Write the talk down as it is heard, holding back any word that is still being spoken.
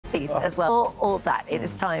face as well. All that, it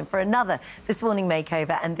is time for another This Morning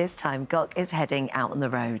Makeover, and this time Gok is heading out on the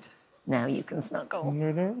road. Now you can snuggle.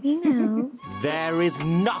 You know. There is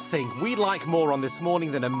nothing we'd like more on This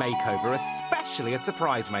Morning than a makeover, especially a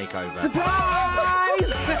surprise makeover.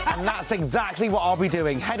 Surprise! And that's exactly what I'll be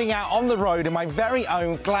doing, heading out on the road in my very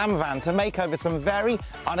own glam van to make over some very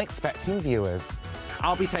unexpected viewers.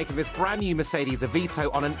 I'll be taking this brand new Mercedes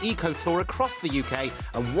Avito on an eco tour across the UK,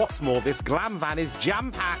 and what's more, this glam van is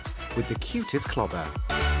jam-packed with the cutest clobber.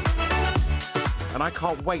 And I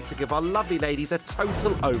can't wait to give our lovely ladies a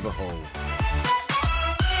total overhaul.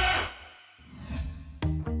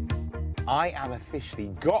 I am officially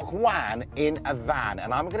Gok Wan in a van,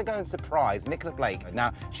 and I'm going to go and surprise Nicola Blake.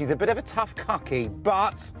 Now, she's a bit of a tough cookie,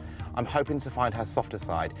 but I'm hoping to find her softer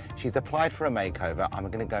side. She's applied for a makeover. I'm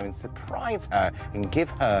going to go and surprise her and give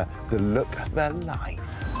her the look of her life.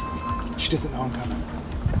 She doesn't know I'm coming.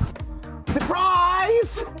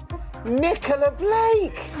 Surprise! Nicola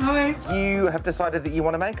Blake! Hi. You have decided that you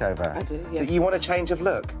want a makeover? I do, yes. That you want a change of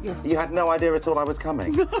look? Yes. You had no idea at all I was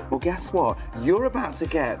coming? Well, guess what? You're about to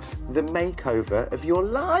get the makeover of your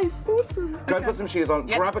life. Awesome. Go Okay. put some shoes on,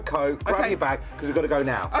 Yep. grab a coat, grab Okay. your bag, because we've got to go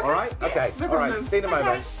now, Okay. all right? Okay, No all right, problem. see you in a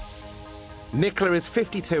moment. Nicola is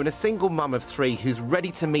 52 and a single mum of 3 who's ready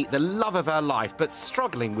to meet the love of her life but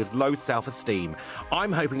struggling with low self-esteem.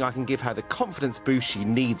 I'm hoping I can give her the confidence boost she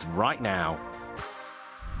needs right now.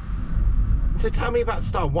 So tell me about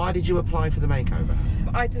style. Why did you apply for the makeover?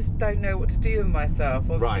 I just don't know what to do with myself,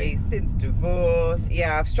 obviously, Right. since divorce.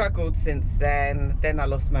 Yeah, I've struggled since then. Then I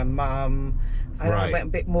lost my mum. So I Right. went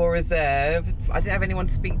a bit more reserved. I didn't have anyone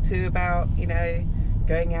to speak to about, you know,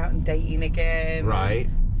 going out and dating again. Right.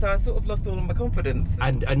 So I sort of lost all of my confidence.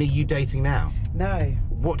 And are you dating now? No.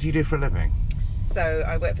 What do you do for a living? So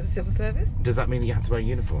I work for the civil service. Does that mean that you have to wear a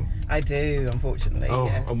uniform? I do, unfortunately. Oh,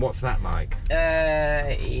 yes. and what's that like?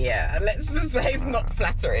 Yeah, let's just say it's not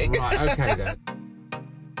flattering. Right, okay then.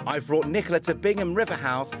 I've brought Nicola to Bingham River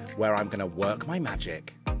House, where I'm going to work my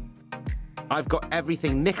magic. I've got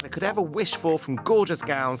everything Nicola could ever wish for, from gorgeous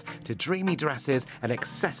gowns to dreamy dresses and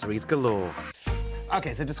accessories galore.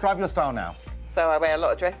 Okay, so describe your style now. So I wear a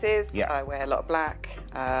lot of dresses. Yeah. I wear a lot of black.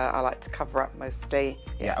 I like to cover up mostly.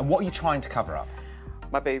 Yeah, and what are you trying to cover up?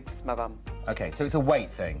 My boobs, my bum. Okay, so it's a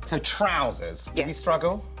weight thing. So trousers, do Yes. you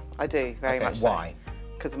struggle? I do, very Okay, much so. why?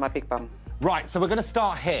 Because of my big bum. Right, so we're going to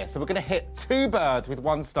start here. So we're going to hit 2 birds with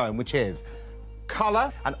 1 stone, which is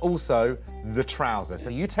colour and also the trousers. So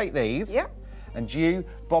you take these. Yep. And you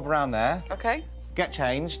bob around there. Okay. Get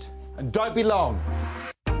changed. And don't be long.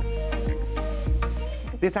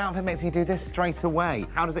 This outfit makes me do this straight away.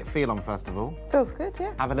 How does it feel on, first of all? Feels good,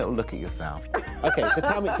 yeah. Have a little look at yourself. Okay, so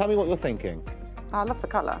tell me what you're thinking. I love the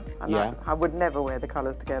colour. Yeah. I would never wear the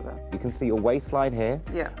colours together. You can see your waistline here.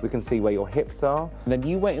 Yeah. We can see where your hips are. And then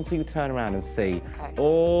you wait until you turn around and see Okay.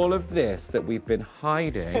 all of this that we've been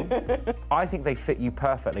hiding. I think they fit you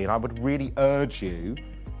perfectly, and I would really urge you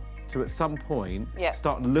to, at some point, Yeah.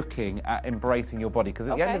 start looking at embracing your body, because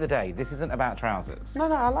at the end Okay. of the day, this isn't about trousers. No,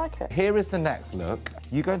 I like it. Here is the next look.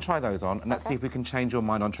 You go and try those on, and let's see if we can change your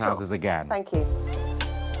mind on trousers again. Thank you.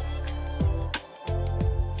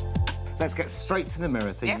 Let's get straight to the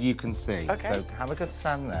mirror so Yeah. you can see. Okay. So have a good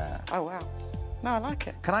stand there. Oh, wow. No, I like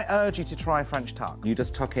it. Can I urge you to try French tuck? You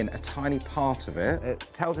just tuck in a tiny part of it. It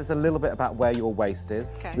tells us a little bit about where your waist is.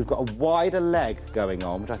 Okay. We've got a wider leg going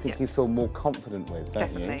on, which I think Yeah. you feel more confident with,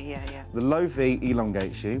 don't you? Definitely, yeah. The low V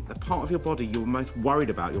elongates you. The part of your body you're most worried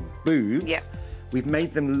about, your boobs, Yeah. we've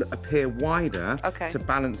made them appear wider Okay. to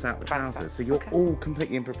balance out the Balance trousers. out. So you're Okay. all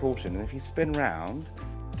completely in proportion. And if you spin round,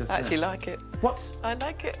 just I actually there. like it. What? I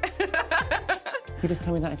like it. You just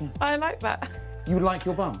tell me that again. I like that. You like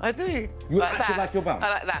your bum? I do. You actually like your bum? I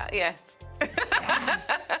like that, yes.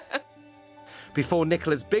 Before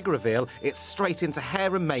Nicola's big reveal, it's straight into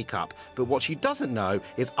hair and makeup. But what she doesn't know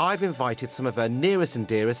is I've invited some of her nearest and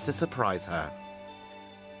dearest to surprise her.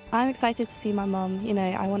 I'm excited to see my mum. You know,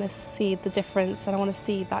 I want to see the difference, and I want to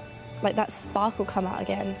see that, like, that sparkle come out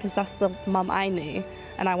again, because that's the mum I knew,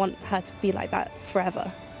 and I want her to be like that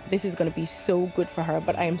forever. This is going to be so good for her,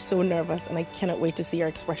 but I am so nervous and I cannot wait to see her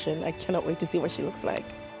expression. I cannot wait to see what she looks like.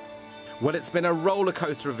 Well, it's been a roller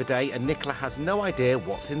coaster of a day, and Nicola has no idea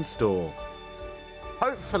what's in store.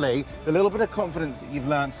 Hopefully, the little bit of confidence that you've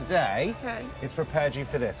learned today Okay. has prepared you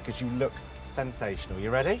for this, because you look sensational. You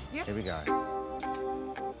ready? Yes. Here we go.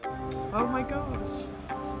 Oh, my gosh.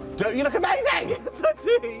 Don't you look amazing? Yes, I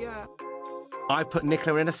do, yeah. I've put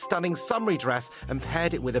Nicola in a stunning summery dress and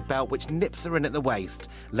paired it with a belt which nips her in at the waist.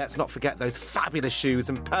 Let's not forget those fabulous shoes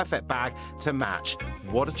and perfect bag to match.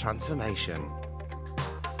 What a transformation.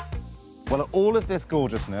 Well, all of this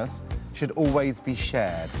gorgeousness, should always be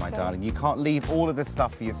shared, my darling. You can't leave all of this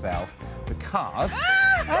stuff for yourself because...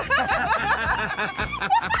 Oh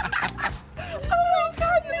my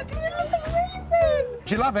God, look, it looks amazing!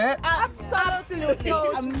 Do you love it? Absolutely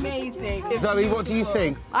amazing. Zoe, what do you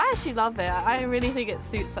think? I actually love it. I really think it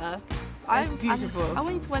suits her. It's beautiful. I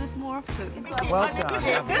want you to wear this more often. Well done.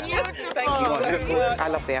 Thank you so much. I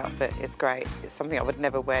love the outfit. It's great. It's something I would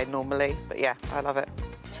never wear normally, but yeah, I love it.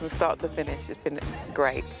 From start to finish, it's been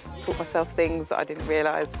great. Taught myself things that I didn't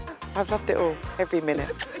realise. I've loved it all, every minute.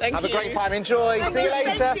 Have a great time. Enjoy. See you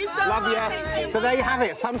later. Thank you so Love much. you. So there you have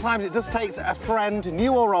it. Sometimes it just takes a friend,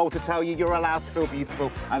 new or old, to tell you you're allowed to feel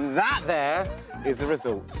beautiful. And that there is the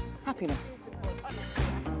result. Happiness.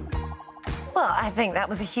 Well, I think that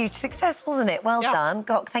was a huge success, wasn't it? Well done.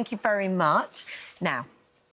 Gok, thank you very much. Now,